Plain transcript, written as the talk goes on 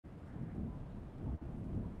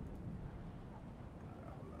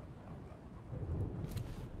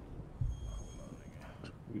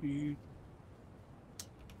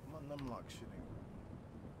numlock shit ain't.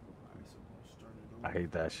 Alright, so we'll start it over. I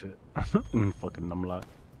hate that shit. Fucking numlock.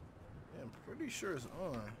 Yeah, I'm pretty sure it's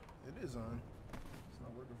on. It is on. It's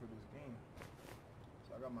not working for this game.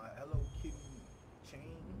 So I got my Hello Kitty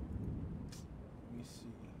chain. Let me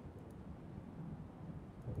see.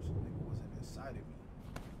 This nigga wasn't inside of me.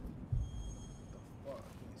 What the fuck? I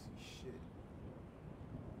can't see shit.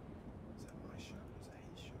 Is that my shirt? Is that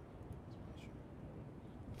his shirt? That's my shirt.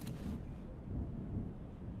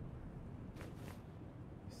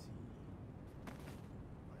 Let's see.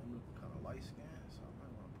 I am looking kind of light skinned, so I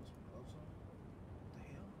might want to put some gloves on. What the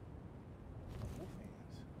hell? Wolf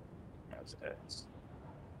hands. That's ass.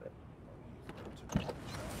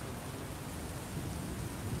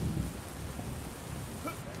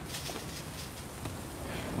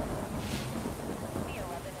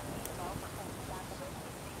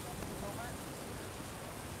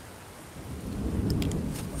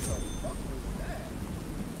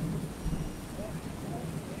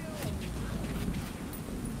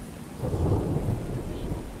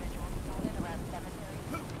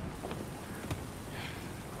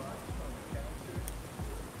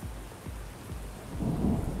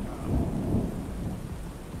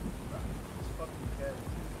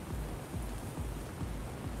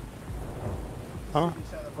 Huh?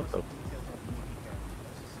 What the?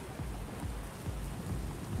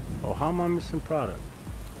 Oh, how am I missing product?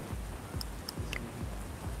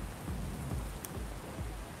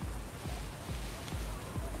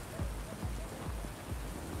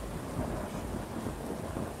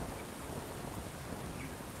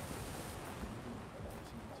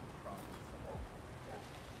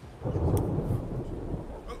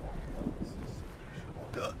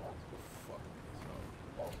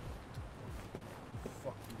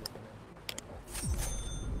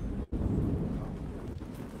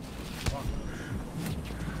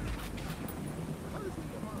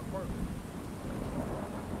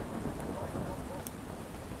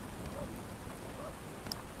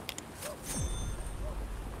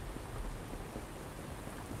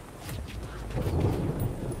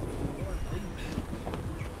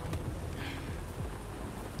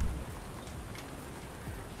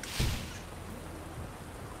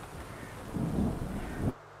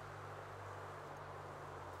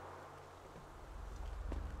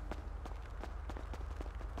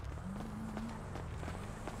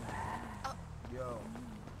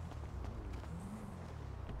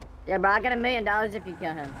 Yeah, bro, I got $1 million if you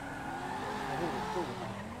kill him.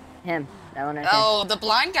 Him, that one right there. Oh, the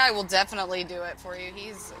blind guy will definitely do it for you.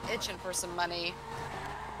 He's itching for some money.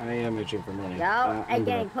 I am itching for money. Yo, hey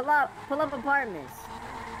gang, pull up apartments.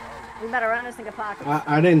 We better run this nigga pockets.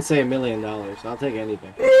 I didn't say $1 million. I'll take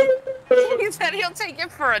anything. He said he'll take it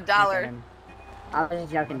for $1. I was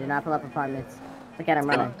just joking. Do not pull up apartments. Look at him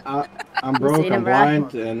running. I'm broke. I'm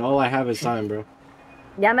blind, and all I have is time, bro.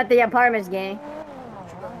 Yeah, I'm at the apartments, gang.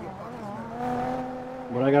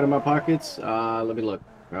 What I got in my pockets? Let me look.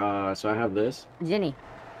 So I have this. Ginny.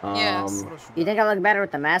 Yes. You think I look better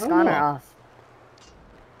with the mask on or off?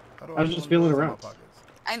 I was just feeling around.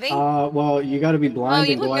 I think. Well, you got to be blind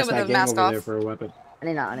and go ask that gang over off. there for a weapon. I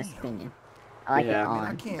need an honest opinion. I like it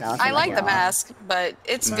on. I like the mask, but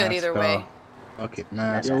it's good either way. Okay,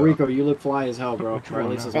 mask. Yo, Rico, you look fly as hell, bro. Or at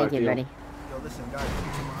least that's how I feel. Thank you, buddy. Yo, listen, guys, look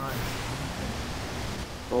into my eyes.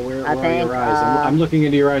 Well, where are your eyes? I'm looking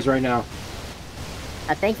into your eyes right now.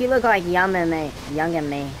 I think you look like young and me. Hey,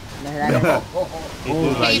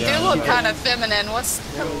 you do look kind of feminine. What's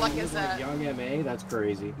the fuck is that? Young MA? That's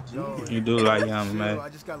crazy. You do like young man. I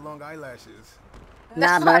just got long eyelashes.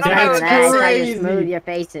 Nah, bro, it's not even that. It's how you smooth your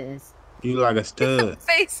faces. You like a stud. Your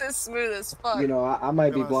face is smooth as fuck. You know, I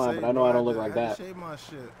might be blind, but I know I don't look like that.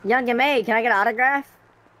 Young M.A., can I get an autograph?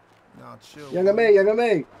 Nah, chill. Young M.A., Young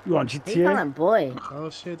M.A. You want GTA? You calling boy? Oh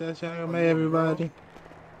shit, that's Young M.A., everybody.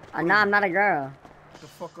 Nah, I'm not a girl. What the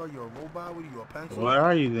fuck are you, a robot? What are you, a pencil? What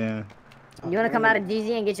are you then? You wanna come out of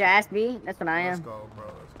DZ and get your ass beat? That's what I am. Let's go,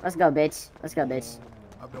 bro. Let's go, bitch. Let's go, bitch.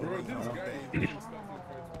 I've been waiting all day. Yeah,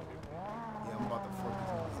 I'm about to fuck these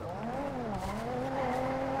niggas up.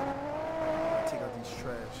 Take out these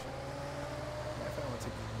trash. Yeah, I want to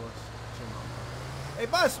take this bus. Hey,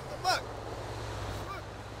 bus! Look! Look!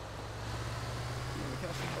 You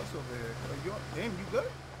catch the bus over here. Damn, you good?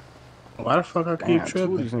 Why the fuck I keep tripping?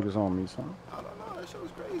 Two of these niggas on me, son. I don't know. That shit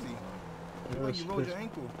was crazy. Look like you rolled your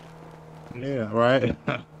ankle. Yeah, right. Look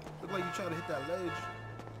like you trying to hit that ledge.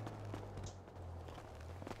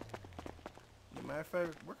 Matter of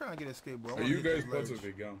fact, where can I get a skateboard? Are you guys part of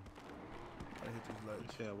the gang? I hit this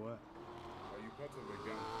ledge. Yeah, what? Are you part of the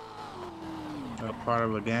gang? A part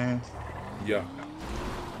of a gang? Yeah.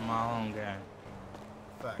 My own gang.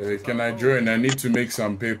 Facts. Can I join? I need to make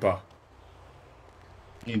some paper.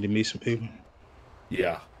 You need to meet some people.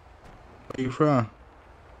 Yeah. Where you from?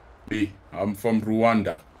 Me. I'm from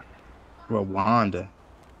Rwanda. Rwanda.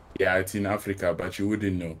 Yeah, it's in Africa, but you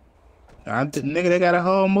wouldn't know. Nigga, they got a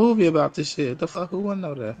whole movie about this shit. The fuck, who wouldn't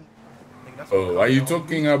know that? Oh, are you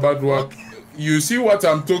talking about what? You see what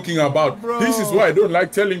I'm talking about? Bro. This is why I don't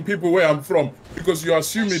like telling people where I'm from, because you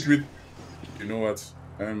assume it with. You know what?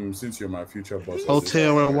 Since you're my future boss.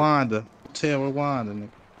 Hotel Rwanda. Hotel Rwanda, nigga.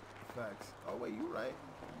 Facts. Oh wait, you right.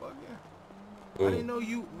 Fuck yeah. Oh. I didn't know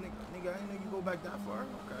you, nigga. I didn't know you go back that far.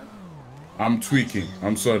 Okay. I'm tweaking.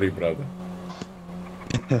 I'm sorry, brother.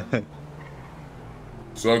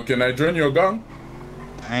 So can I join your gang?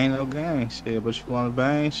 Ain't no gang shit, but you wanna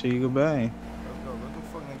bang, shit, you can bang. Let's go. Let's go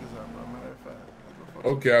fuck niggas up, bro. Matter of fact. Let's go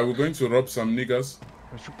fuck Okay, are we going to rob some niggas?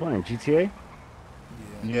 What you playing, GTA?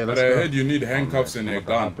 Yeah, But let's I go. heard you need handcuffs and a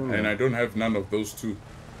gun, and I don't have none of those two.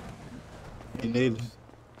 You need it.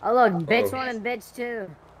 Oh look, bitch Oh. 1 and bitch 2.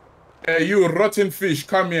 Hey, you rotten fish,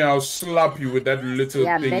 come here, I'll slap you with that little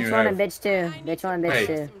Yeah, thing bitch you 1 have. and bitch 2. Bitch 1 and bitch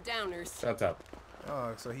Hey. 2. Shut up.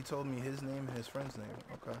 Oh, so he told me his name and his friend's name.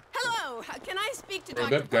 Okay. Hello, can I speak to Bro,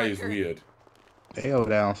 Dr. that guy is Parker? weird. They over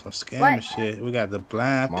there on some scam What? shit. We got the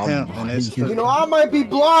blind Mom, pimp and it's You know, I might be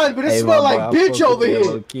blind, but it smell like bitch over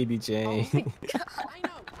here. Kitty chain.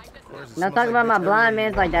 Don't talk about my blind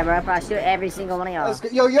mans like that, bro. If I shoot every single one of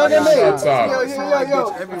y'all. Yo, young Yeah, M.A. shut up.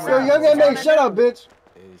 Yo, young M.A. Shut up, bitch.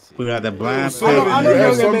 we got the blind Sorry, pimp. I you know have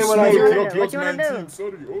young some man when I smoke, hear it. Glock What you wanna 19. do?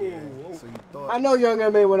 Sorry. Oh. So you thought. I know young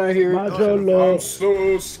M.A. when I hear it. I'm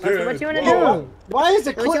so scared. What you wanna Oh. do? Why is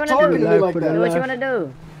the What you clip wanna talking do? to me like Do that? what you wanna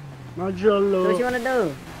do. My Do Jolo. what you wanna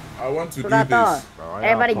do. I want to That's do what I thought. this.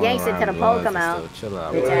 Everybody gangster till the pole come out. Chill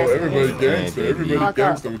out. Bitch Oh, ass everybody niggas. gangster. Everybody Fuck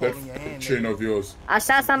gangster up. with that chain of yours. I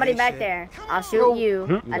shot somebody back there. I'll shoot you,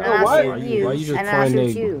 and then Yo, I'll why- shoot Why you, you just and then I'll shoot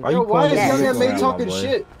pointing? you. Why Yo, you why is pointing? young Yeah. M.A. talking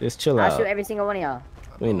shit? Just chill I'll shoot out. every single one of y'all.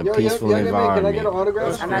 We in a Yo, peaceful young M.A. Can I get an environment.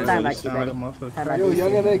 autograph? I'm not talking about you, Sound like a buddy. motherfucker. Talking about Yo, you.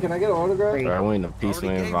 young M.A. Can I get an autograph? Bro, we in a I peaceful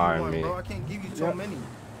already gave you one, environment. bro. I can't give you so Yeah. many.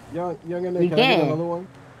 Young M.A. You Can I get can. another one?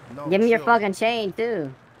 No, Give me your chill. fucking chain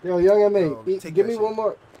too. Yo, young M.A. Yo, take Give that me shit. one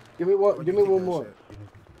more. Give me Or one. you Give me keep one that more. shit.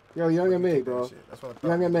 Yo, young M.A. Keep that bro. shit. That's what I thought.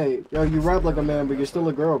 Young M.A. Yo, you rap like a man, but you're still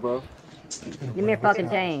a girl, bro. Give me your fucking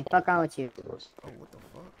chain. Fuck wrong with you.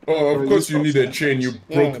 Oh, of course you need a chain, you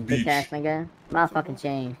Yeah, broke bitch ass bitch. nigga. My fucking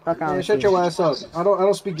chain. Fuck wrong Man, with shut you. your ass up. I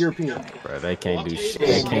don't speak European. Bro, they can't do shit.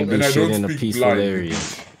 They can't do And I shit don't in a speak peaceful blind, area.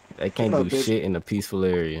 bitch. They can't Shut do up, bitch. shit in a peaceful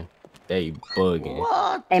area. They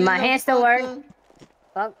bugging. Hey, my hand still work.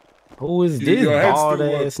 Fuck. Who is this Your head bald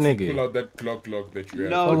still ass works to pull nigga? out that clock that you have.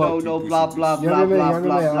 No, Hold no, up. no, blah, blah, Young blah, M.A., blah, young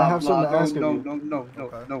blah, M.A., I blah, have something to blah. ask of No, you. no, no,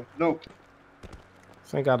 no, no, no.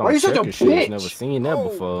 This ain't got Why on you such a checker shoes. bitch? Never seen that Oh.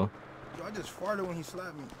 before. Yo, I just farted when he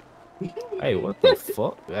slapped me. Hey, what the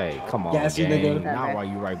fuck? Hey, come on, Gassy gang. nigga. Not while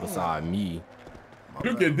you right beside me.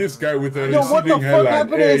 Look at this guy with a Yo, what the receding fuck hairline.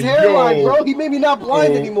 happened to his Hey, hairline, yo. bro? He made me not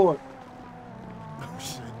blind Oh. anymore.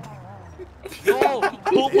 Yo,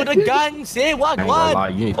 go for the gun, say what, I ain't gonna lie,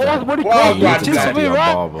 you need to, what do you Wagwan, call you need to Jack. talk to your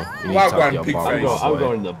barber. You need to talk to Wagwan, your big barber, face.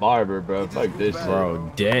 boy. to the barber, bro. Fuck this shit.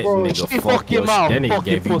 Bro, that Bro, nigga shut fuck your your mouth, shit. That nigga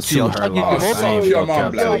fucking gave you pussy. 2 I'll shut your hairlines. mouth. I ain't Your gonna mom,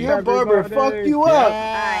 cap black. Yo, that. your barber fucked you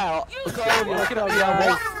up. Look it up,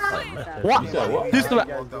 yeah, what?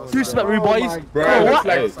 Who slapped me, Oh boys? my Bro, Oh, it looks what?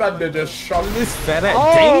 like Sunday just shot This fat ass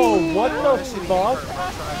Oh, what the fuck?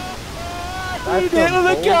 You did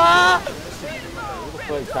with the car?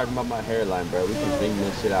 Fuck talking about my hairline, bro. We can bring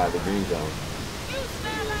this shit out of the green zone.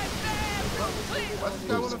 Why this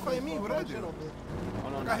guy wanna fight me? What I do?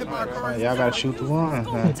 I got hit by a car. Y'all gotta shoot the one, man.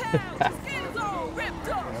 Y'all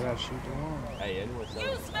gotta shoot the one. Hey, anyone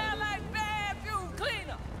You smell like bad fume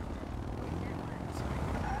cleaner.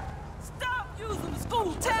 Stop using the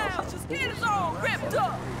school towels. Your skin is all ripped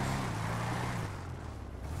up.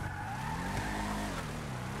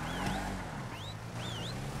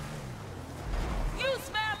 You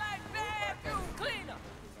smell like bad fume cleaner.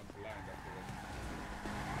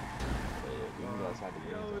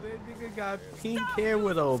 Yo, that nigga got pink hair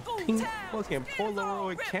with a pink fucking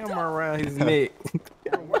Polaroid camera around his neck.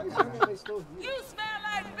 You smell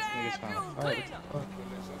like bad fume cleaner.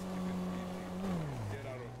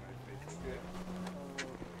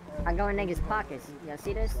 I go in niggas' pockets. Y'all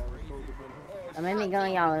see this? Don't make me go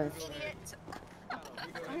in y'all.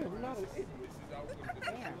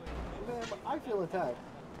 I feel attacked.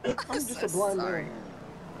 I'm just a blind man. Alright,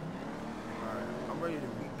 I'm ready to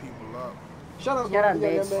beat people up. Shut up, Shut up, young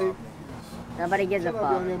bitch. M.A. Nobody gives a Shut up,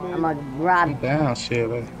 fuck. young M.A. I'ma rob. Down, shit.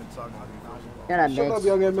 Shut up, Shut up, bitch.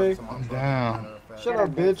 young M.A. I'm down. Shut up,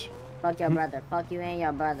 bitch. Fuck your brother. Fuck you and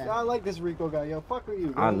your brother. I like this Rico guy, yo. Fuck with you.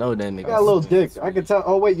 Bro. I know that nigga. I got a little dick. I can tell.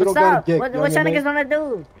 Oh wait, you What's don't up? got a dick. What y'all niggas wanna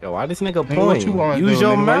do? Yo, why this nigga Nigga, point? what you wanna Use do,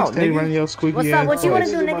 your nigga? mouth, Stay running nigga. your squeaky What's up? ass What you wanna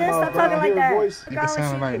voice. do, nigga? Stop talking like that. Nigga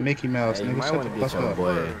sound like Mickey Mouse, Hey, you nigga. might Shut want the to get fuck your up.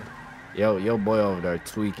 boy. Your boy over there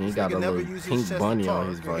tweaking. He got a little pink bunny on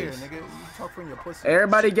his voice.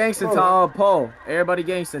 Everybody gangsta to all pole. Everybody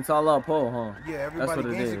gangsta to all pole, huh? Yeah, everybody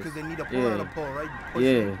gangsta because they need a pull out a pole, right?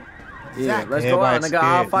 Yeah. Yeah, let's go out, nigga.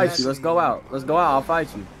 I'll fight you. Let's go out. Let's go out. I'll fight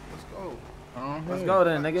you. Let's go. Let's go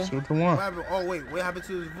then, nigga. Shoot the one. Oh wait, what happened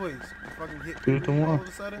to his voice? Fucking hit Shoot the one. all of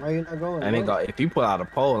a sudden? Why you not going? And nigga, if you pull out a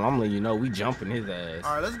pole, I'm letting you know we jumping his ass.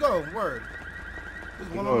 All right, let's go. Word.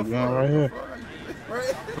 There's one on the gun floor. right here.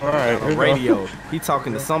 Right. All right. On radio. He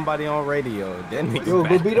talking to somebody on radio. That nigga. Yo,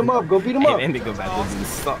 go beat him up. Go beat him up. That nigga about to do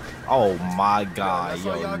something. Oh my god, That's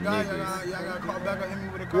yo, all y'all got. niggas. Y'all got caught back on hit me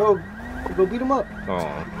with a car. Yo, go beat him up.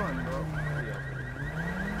 Oh.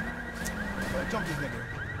 Jump this nigga.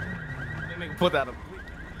 That nigga put out a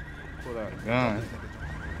Gun.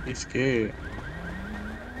 He's scared.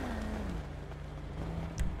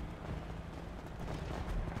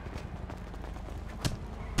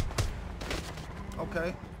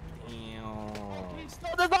 Okay.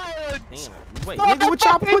 Stop the violence! Damn. Wait, nigga, what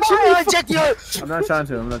y'all put you in? Check your. I'm not trying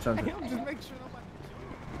to.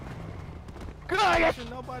 Just make sure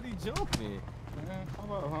nobody jumping.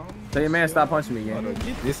 Tell your man stop punching me, gang.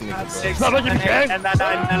 Get this nigga. Stop punching me, gang.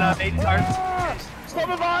 Stop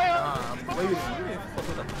the fire!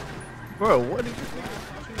 Bro, what is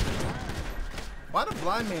Why the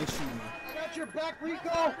blind man shoot me? I got your back,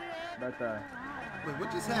 Rico. Right there. Wait,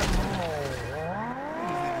 what just happened?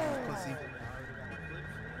 Pussy.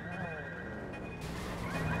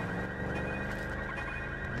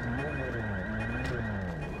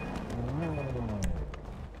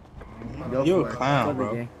 You a clown,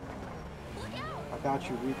 bro. I got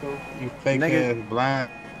you, Rico. You fake ass blind.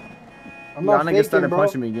 I'm not niggas started faking, bro.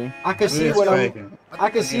 punching me, gang. I can see when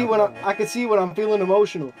I'm. I can see when I'm feeling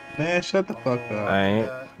emotional. Man, shut the fuck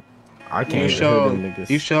up. I can't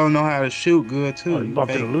You sure know how to shoot good too. Oh, You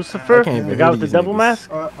bumped fake- into Lucifer? The guy with the devil mask?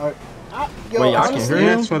 Yo, Wait, y'all honestly,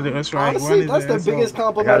 can hear him? That's right. Honestly, that's the biggest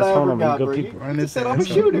compliment I ever got, bro. You said I'm a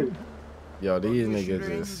shooter. Yo, these niggas You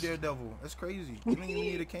just. daredevil. That's crazy. You didn't even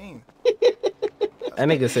need a cane. That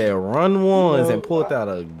nigga said run ones and pulled out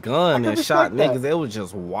a gun and shot respect that. niggas. They was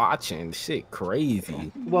just watching. Shit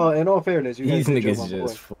crazy. Well, in all fairness, you These guys did niggas your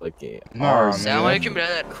just boy. fucking. Nah, Assalamualaikum,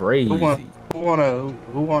 brother. Crazy.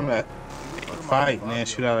 Who wanna fight, man?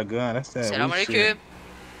 Shoot out a gun. That's that weak shit. Selamünaleyküm.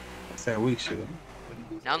 That's that weak shit.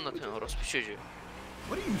 Ne anlatıyorsun orospu çocuğu?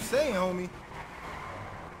 What are you saying, homie?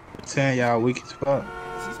 Saying y'all weak as fuck.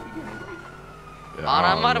 Is he speaking English?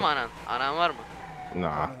 Anan var mı anan? Anan var mı?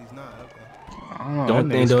 Nah. No, he's not. Okay. I don't know. Don't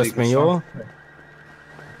think do español?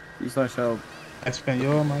 He's not show.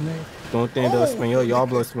 Español, my nigga. Don't think do español. Yo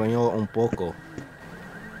hablo español un poco.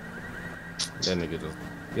 That nigga just.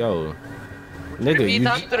 Yo. Nigga, Rümeyi you.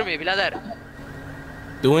 tanıtırmıyor birader.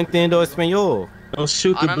 Do entiendo español. Don't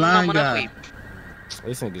shoot the Ananın blind amına guy. koyayım.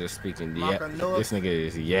 This nigga just speaking. Macaroni. This nigga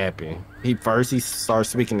is yapping. He started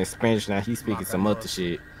speaking in Spanish. Now he's speaking some other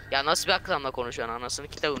shit. Ya nasıl bir aksanla konuşuyorsun anasını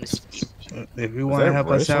kitabını sikeyim. If you wanna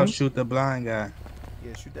help us out, shoot the blind guy.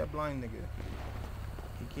 Yeah, shoot that blind nigga.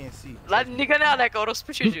 He can't see. Lan nigga ne alaka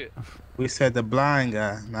orospu çocuğu? We said the blind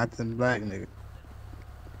guy, not the black nigga.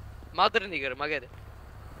 Mother nigger magari.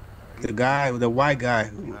 The guy, the white guy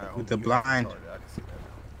with the blind.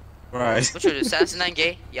 Right. Bu çocuğu sensin lan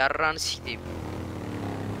gay. Yarrağını sikeyim.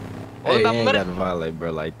 Hey, Oğlum you ben ain't bunları... gotta violate,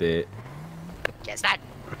 bro, like that. Kes lan.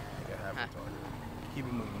 Keep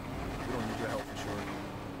it moving. We don't need your help for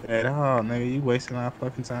sure. At all, nigga, you wasting our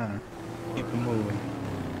fucking time. Keep it moving.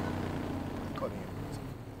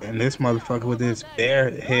 And this motherfucker with his bear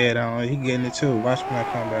head on, he getting it too. Watch when I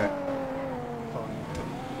come back.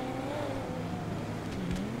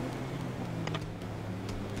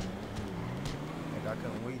 Nigga, I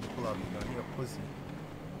couldn't wait to pull out his gun. He a pussy.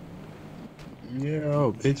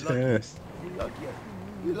 Yo, bitch ass. You lucky.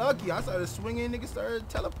 You lucky. I started swinging, nigga started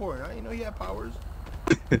teleporting. I didn't know he had powers.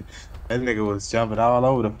 That nigga was jumping all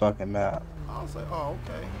over the fucking map. I was like, oh,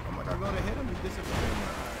 okay. I'm like, I go to hit him, he disappeared.